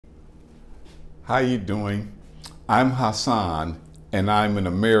How you doing? I'm Hassan, and I'm an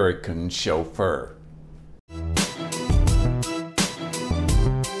American chauffeur.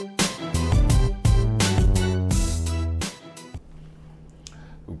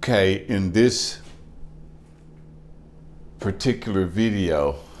 Okay, in this particular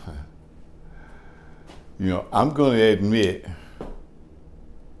video, I'm going to admit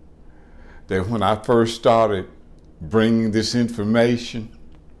that when I first started bringing this information,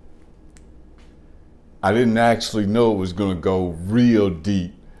 I didn't actually know it was going to go real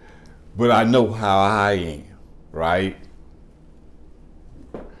deep, but I know how I am, right?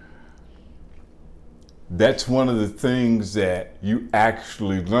 That's one of the things that you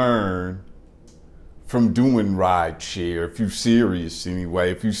actually learn from doing rideshare, if you're serious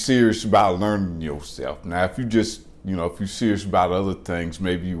anyway, if you're serious about learning yourself. Now, if you just, if you're serious about other things,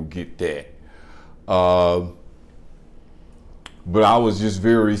 maybe you'll get that. But I was just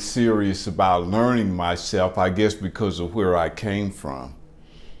very serious about learning myself, I guess because of where I came from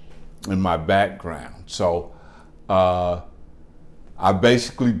and my background. So I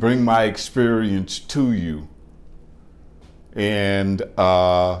basically bring my experience to you. And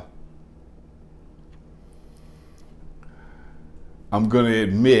I'm going to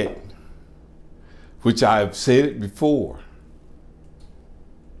admit, which I've said it before,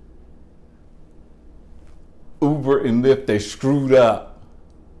 Uber and Lyft, they screwed up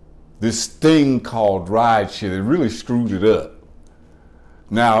this thing called rideshare. They really screwed it up.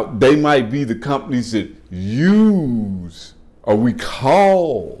 Now, they might be the companies that use, or we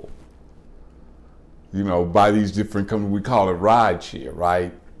call, by these different companies, we call it rideshare,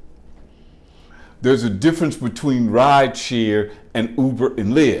 right? There's a difference between rideshare and Uber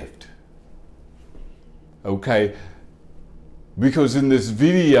and Lyft, okay? Because in this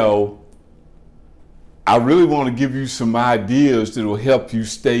video, I really want to give you some ideas that will help you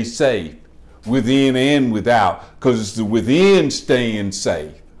stay safe within and without, because it's the within staying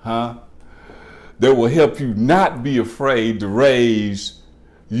safe, that will help you not be afraid to raise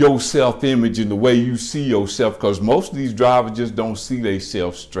your self-image and the way you see yourself, because most of these drivers just don't see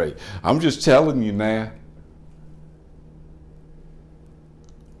themselves straight. I'm just telling you now.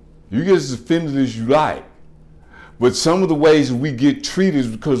 You get as offended as you like. But some of the ways we get treated is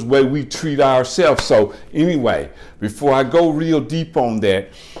because of the way we treat ourselves. So anyway, before I go real deep on that,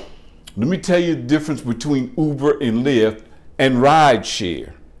 let me tell you the difference between Uber and Lyft and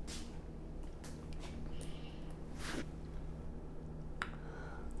rideshare.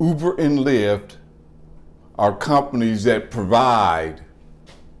 Uber and Lyft are companies that provide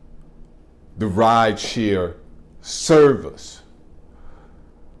the rideshare service.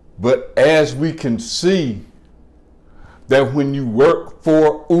 But as we can see, that when you work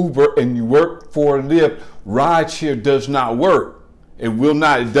for Uber and you work for Lyft, rideshare does not work. It will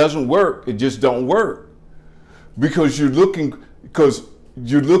not, it doesn't work. It just don't work. Because you're looking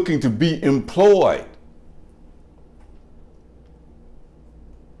to be employed.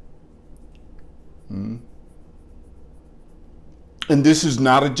 And this is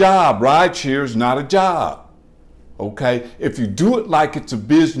not a job. Rideshare is not a job. Okay, if you do it like it's a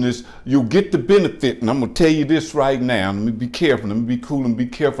business, you'll get the benefit. And I'm gonna tell you this right now. Let me be careful. Let me be cool and be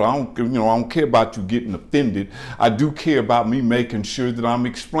careful. I don't care about you getting offended. I do care about me making sure that I'm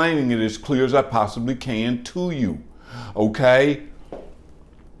explaining it as clear as I possibly can to you. Okay.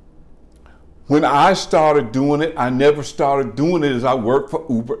 When I started doing it, I never started doing it as I worked for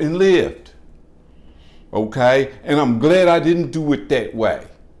Uber and Lyft. Okay, and I'm glad I didn't do it that way.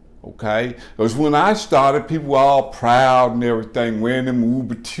 Okay, because when I started, people were all proud and everything, wearing them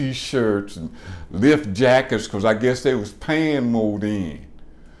Uber t-shirts and Lyft jackets, because I guess they was paying more then.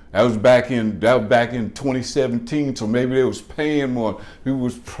 That was back in 2017, so maybe they was paying more. People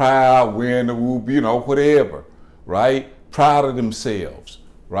was proud wearing the Uber, whatever, right? Proud of themselves,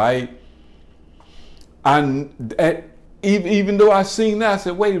 right? Even though I seen that, I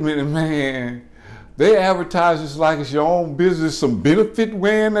said, wait a minute, man. They advertise this like it's your own business. Some benefit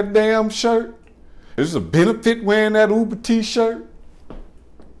wearing that damn shirt? Is there a benefit wearing that Uber t-shirt?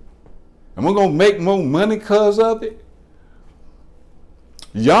 Am I gonna make more money because of it?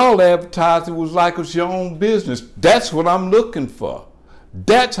 Y'all advertise it was like it's your own business. That's what I'm looking for.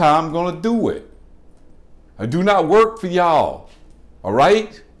 That's how I'm gonna do it. I do not work for y'all. All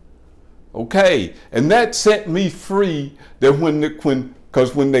right? Okay. And that set me free that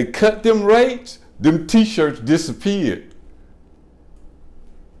because when they cut them rates, them t-shirts disappeared.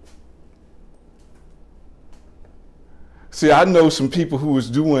 See, I know some people who was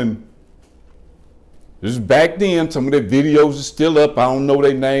doing this back then. Some of their videos are still up. I don't know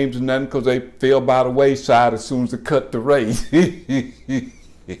their names or nothing because they fell by the wayside as soon as they cut the rate.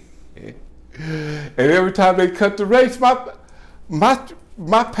 And every time they cut the rates,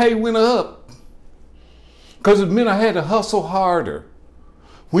 my pay went up. Because it meant I had to hustle harder.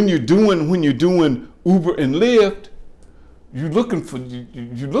 When you're doing Uber and Lyft, you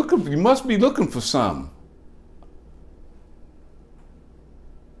must be looking for something.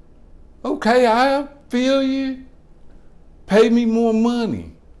 Okay, I feel you. Pay me more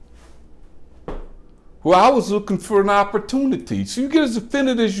money. Well, I was looking for an opportunity. So you get as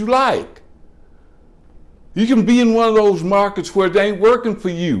offended as you like. You can be in one of those markets where they ain't working for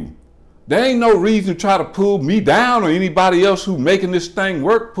you. There ain't no reason to try to pull me down or anybody else who's making this thing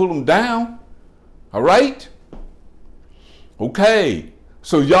work, pull them down. All right? Okay.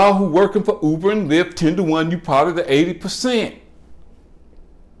 So y'all who working for Uber and Lyft, 10 to 1, you part of the 80%.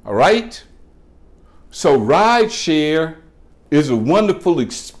 All right? So rideshare is a wonderful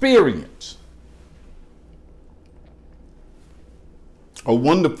experience. A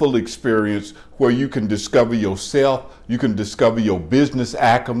wonderful experience where you can discover yourself, you can discover your business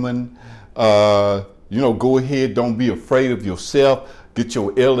acumen. Go ahead, don't be afraid of yourself. Get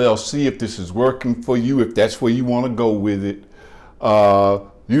your LLC if this is working for you, if that's where you want to go with it.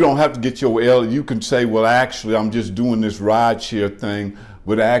 You don't have to get your LLC. You can say, well, actually, I'm just doing this rideshare thing,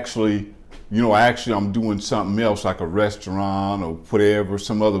 but actually, I'm doing something else like a restaurant or whatever,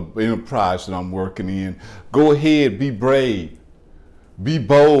 some other enterprise that I'm working in. Go ahead, be brave. Be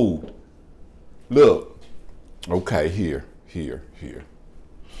bold. Look, okay, here.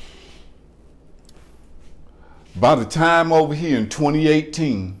 By the time over here in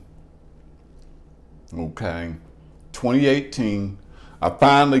 2018, I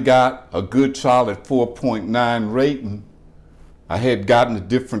finally got a good solid 4.9 rating. I had gotten a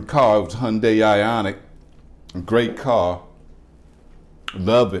different car. It was a Hyundai Ioniq, a great car.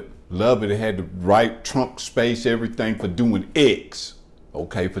 Love it. It had the right trunk space, everything for doing X.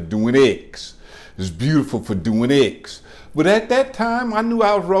 Okay, for doing X. It's beautiful for doing X. But at that time, I knew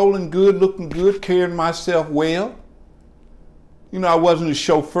I was rolling good, looking good, carrying myself well. I wasn't a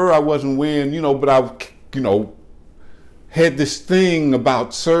chauffeur. I wasn't wearing, but I, had this thing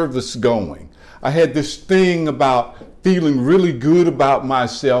about service going. I had this thing about feeling really good about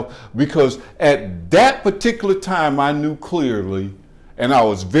myself because at that particular time, I knew clearly, and I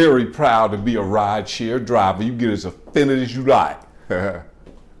was very proud to be a rideshare driver. You get as offended as you like.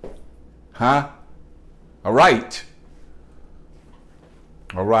 Huh? All right.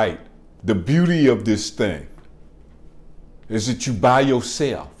 The beauty of this thing is that you by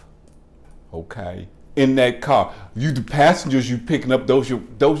yourself, okay, in that car. You, the passengers you picking up, those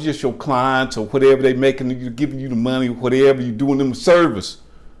just your clients or whatever they making, you giving you the money, whatever you doing them a service.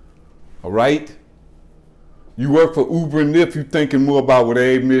 All right. You work for Uber and Lyft, you thinking more about what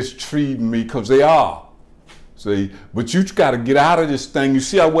they mistreating me, because they are. See, but you got to get out of this thing. You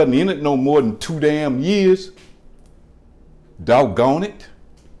see, I wasn't in it no more than 2 damn years. Doggone it.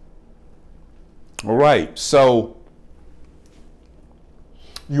 All right, so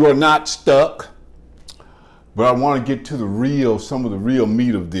you are not stuck, but I want to get to some of the real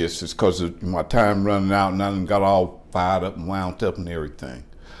meat of this. It's because my time running out and I got all fired up and wound up and everything.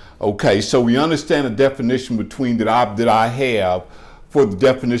 Okay, so we understand the definition between that I have for the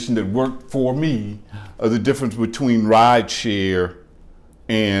definition that worked for me, the difference between rideshare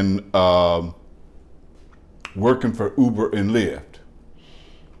and working for Uber and Lyft.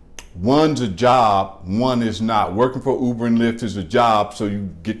 One's a job, one is not. Working for Uber and Lyft is a job, so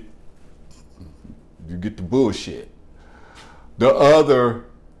you get the bullshit. The other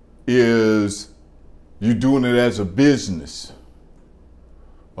is you're doing it as a business.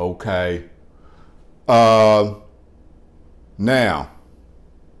 Okay. Now,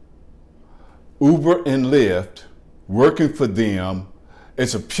 Uber and Lyft, working for them,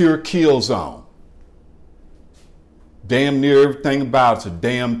 it's a pure kill zone. Damn near everything about it's a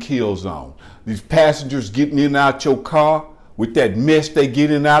damn kill zone. These passengers getting in and out your car with that mess they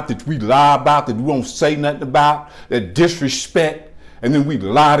get in and out that we lie about, that we won't say nothing about, that disrespect, and then we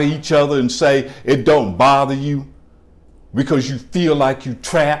lie to each other and say it don't bother you because you feel like you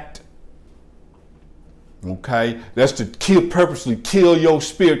trapped. Okay, that's to purposely kill your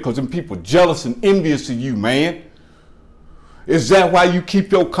spirit because them people jealous and envious of you, man. Is that why you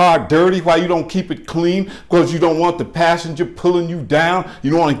keep your car dirty? Why you don't keep it clean? Because you don't want the passenger pulling you down? You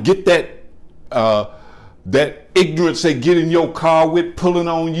don't want to get that ignorance they get in your car with pulling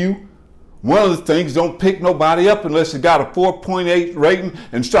on you? One of the things, don't pick nobody up unless it got a 4.8 rating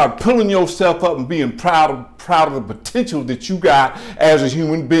and start pulling yourself up and being proud of the potential that you got as a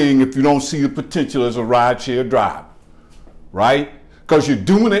human being if you don't see the potential as a rideshare driver, right? Because you're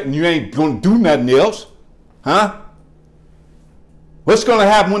doing it and you ain't going to do nothing else, huh? What's going to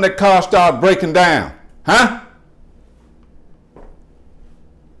happen when that car starts breaking down? Huh?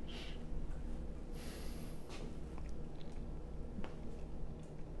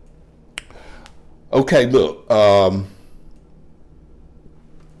 Okay, look.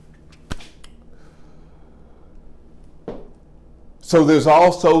 So there's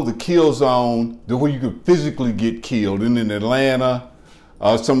also the kill zone where you could physically get killed. And in Atlanta,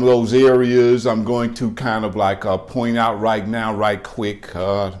 some of those areas I'm going to kind of like point out right now, right quick,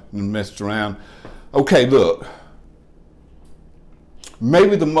 messed around. Okay, look.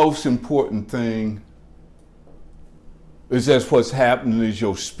 Maybe the most important thing is that's what's happening is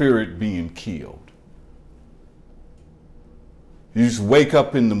your spirit being killed. You just wake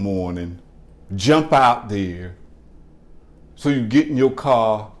up in the morning, jump out there, so you get in your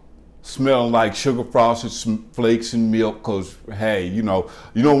car smelling like sugar frosted flakes and milk because, hey, you know,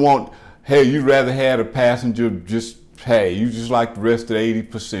 you don't want, hey, you'd rather have a passenger just, hey, you just like the rest of the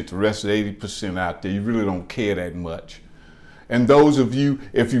 80% out there. You really don't care that much. And those of you,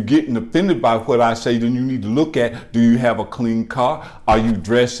 if you're getting offended by what I say, then you need to look at, do you have a clean car? Are you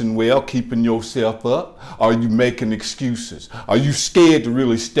dressing well, keeping yourself up? Are you making excuses? Are you scared to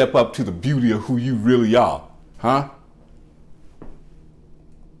really step up to the beauty of who you really are? Huh?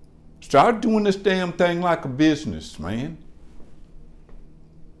 Start doing this damn thing like a business, man.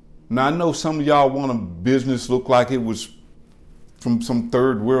 Now, I know some of y'all want a business look like it was from some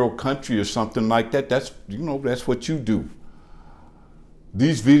third world country or something like that. That's, you know, that's what you do.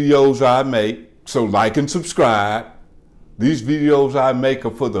 These videos I make, so like and subscribe. These videos I make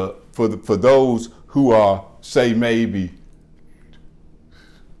are for those who are, say, maybe,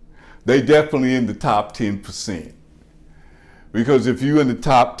 they definitely in the top 10%. Because if you're in the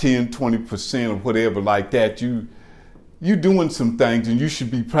top 10, 20% or whatever like that, you're doing some things and you should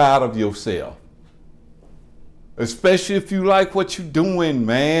be proud of yourself. Especially if you like what you're doing,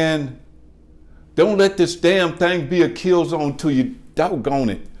 man. Don't let this damn thing be a kill zone to you. Doggone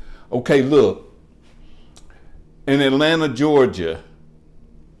it. Okay, look. In Atlanta, Georgia,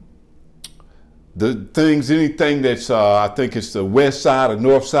 anything that's, I think it's the west side or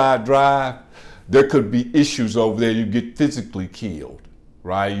north side drive, there could be issues over there. You get physically killed,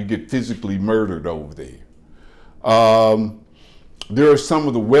 right? You get physically murdered over there. There are some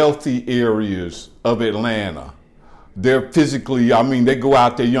of the wealthy areas of Atlanta. They're physically, I mean, they go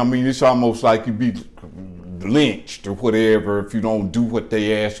out there, I mean, it's almost like you'd be lynched or whatever if you don't do what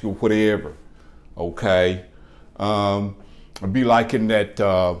they ask or whatever. Okay. It'd be like in that,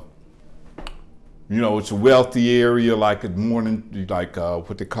 you know, it's a wealthy area, like a morning, like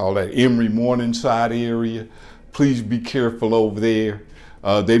what they call that Emory Morningside area. Please be careful over there.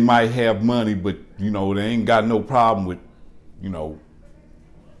 They might have money, but you know, they ain't got no problem with, you know,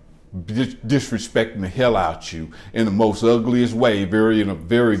 disrespecting the hell out you in the most ugliest way, in a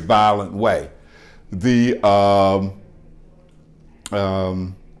very violent way. In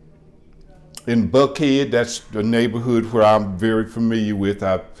Buckhead, that's the neighborhood where I'm very familiar with.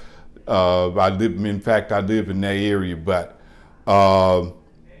 I live in that area, but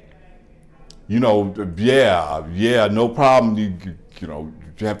you know, yeah, no problem. You know,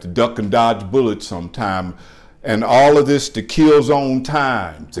 you have to duck and dodge bullets sometime. And all of this, the kill zone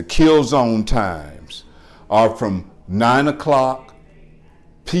times are from 9 o'clock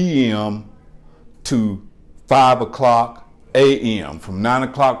p.m. to 5 o'clock a.m. From 9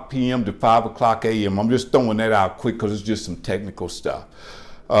 o'clock p.m. to 5 o'clock a.m. I'm just throwing that out quick because it's just some technical stuff.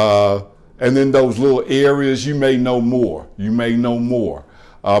 And then those little areas, you may know more.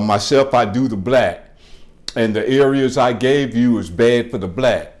 Myself, I do the black. And the areas I gave you is bad for the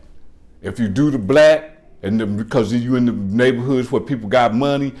black. If you do the black, and because you in the neighborhoods where people got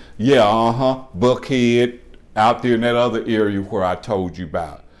money, yeah, Buckhead, out there in that other area where I told you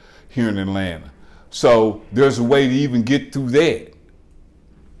about, here in Atlanta. So there's a way to even get through that.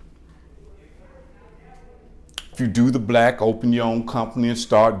 If you do the black, open your own company and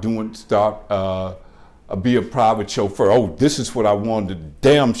be a private chauffeur. Oh, this is what I wanted to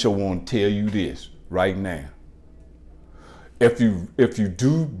damn sure want to tell you this right now. If you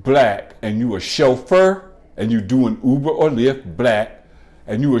do black and you a chauffeur and you doing Uber or Lyft black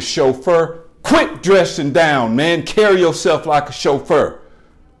and you a chauffeur, quit dressing down, man. Carry yourself like a chauffeur.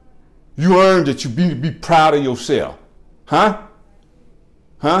 You earned it. You be proud of yourself. Huh?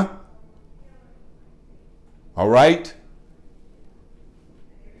 All right?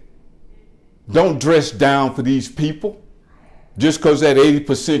 Don't dress down for these people. Just because that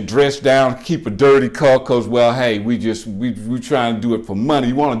 80% dress down, keep a dirty car because, well, hey, we trying to do it for money.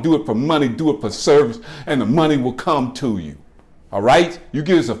 You want to do it for money, do it for service, and the money will come to you. All right? You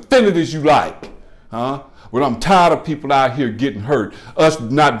get as offended as you like. Huh? When I'm tired of people out here getting hurt, us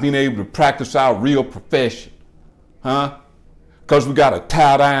not being able to practice our real profession, huh? Because we got to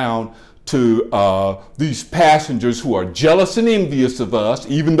tie down to these passengers who are jealous and envious of us,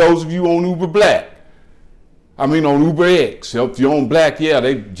 even those of you on Uber Black. I mean, on Uber X. If you're on Black, yeah,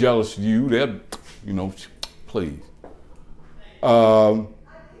 they jealous of you. They're, you know, please. Doing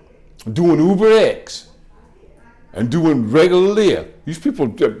Uber X and doing regular Lyft. These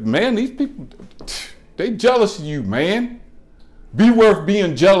people, man, these people, they jealous of you, man. Be worth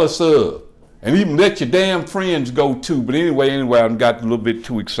being jealous of. And even let your damn friends go too. But anyway, I got a little bit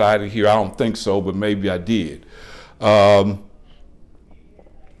too excited here. I don't think so, but maybe I did. One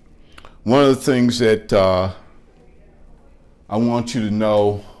of the things that I want you to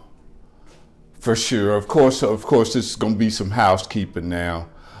know for sure, of course, this is going to be some housekeeping now.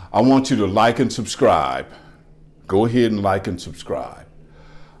 I want you to like and subscribe. Go ahead and like and subscribe.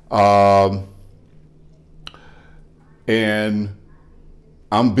 And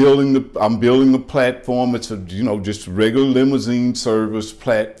I'm building the platform. It's a, you know, just a regular limousine service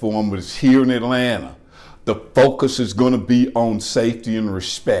platform, but it's here in Atlanta. The focus is going to be on safety and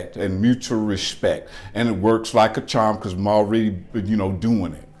respect and mutual respect. And it works like a charm because I'm already, you know,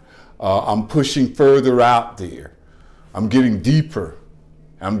 doing it. I'm pushing further out there. I'm getting deeper.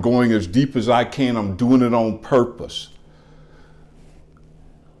 I'm going as deep as I can. I'm doing it on purpose.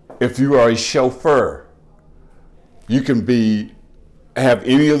 If you are a chauffeur, you can have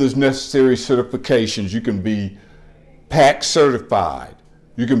any of those necessary certifications. You can be PAC certified.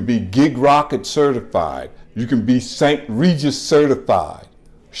 You can be Gig Rocket certified. You can be St. Regis certified.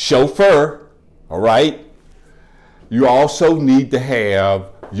 Chauffeur, all right? You also need to have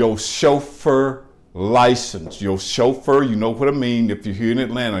your chauffeur license. Your chauffeur, you know what I mean, if you're here in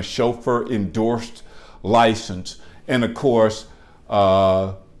Atlanta, chauffeur endorsed license. And of course,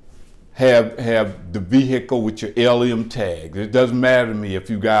 have the vehicle with your LM tag. It doesn't matter to me if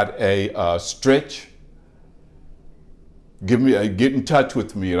you got a stretch. Get in touch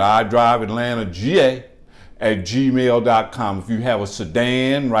with me at idriveatlantaga@gmail.com. If you have a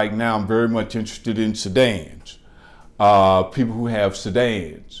sedan, right now I'm very much interested in sedans. People who have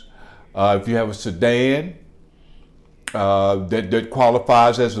sedans. If you have a sedan that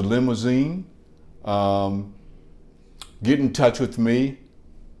qualifies as a limousine, get in touch with me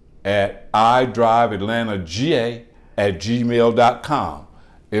at idriveatlantaga@gmail.com.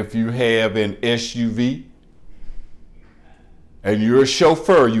 If you have an SUV and you're a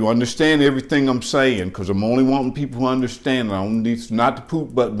chauffeur, you understand everything I'm saying, because I'm only wanting people who understand. I don't need, not the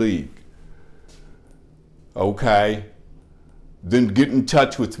poop butt league. Okay? Then get in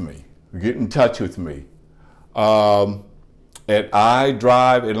touch with me. Get in touch with me at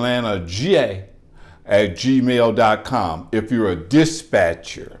idriveatlantaga@gmail.com. If you're a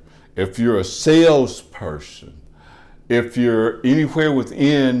dispatcher, if you're a salesperson, if you're anywhere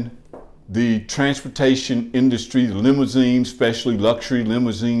within the transportation industry, the limousine, especially luxury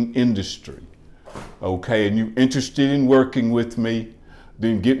limousine industry, okay, and you're interested in working with me,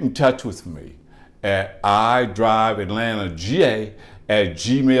 then get in touch with me at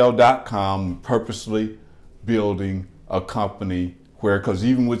idriveatlantaga@gmail.com. Purposely building a company where, because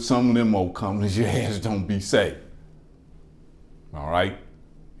even with some limo companies, your ass don't be safe. All right?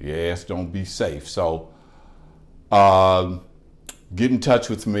 Your ass don't be safe. So get in touch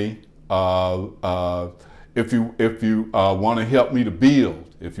with me. If you want to help me to build,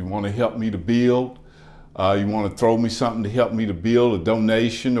 you want to throw me something to help me to build, a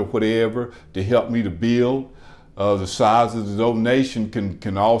donation or whatever to help me to build, the size of the donation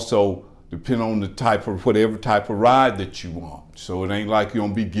can also depend on the type of, whatever type of ride that you want. So it ain't like you're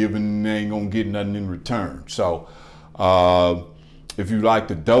gonna be giving and ain't gonna get nothing in return. So if you like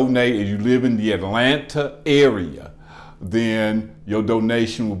to donate and you live in the Atlanta area, then your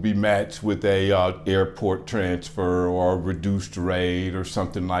donation will be matched with a airport transfer or a reduced rate or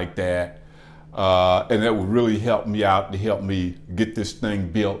something like that. And that would really help me out to help me get this thing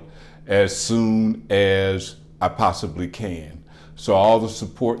built as soon as I possibly can. So all the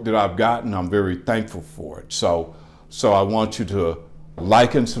support that I've gotten, I'm very thankful for it. So I want you to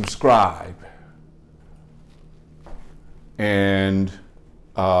like and subscribe. And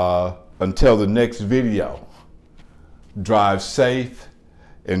until the next video, drive safe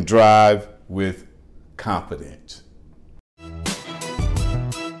and drive with confidence.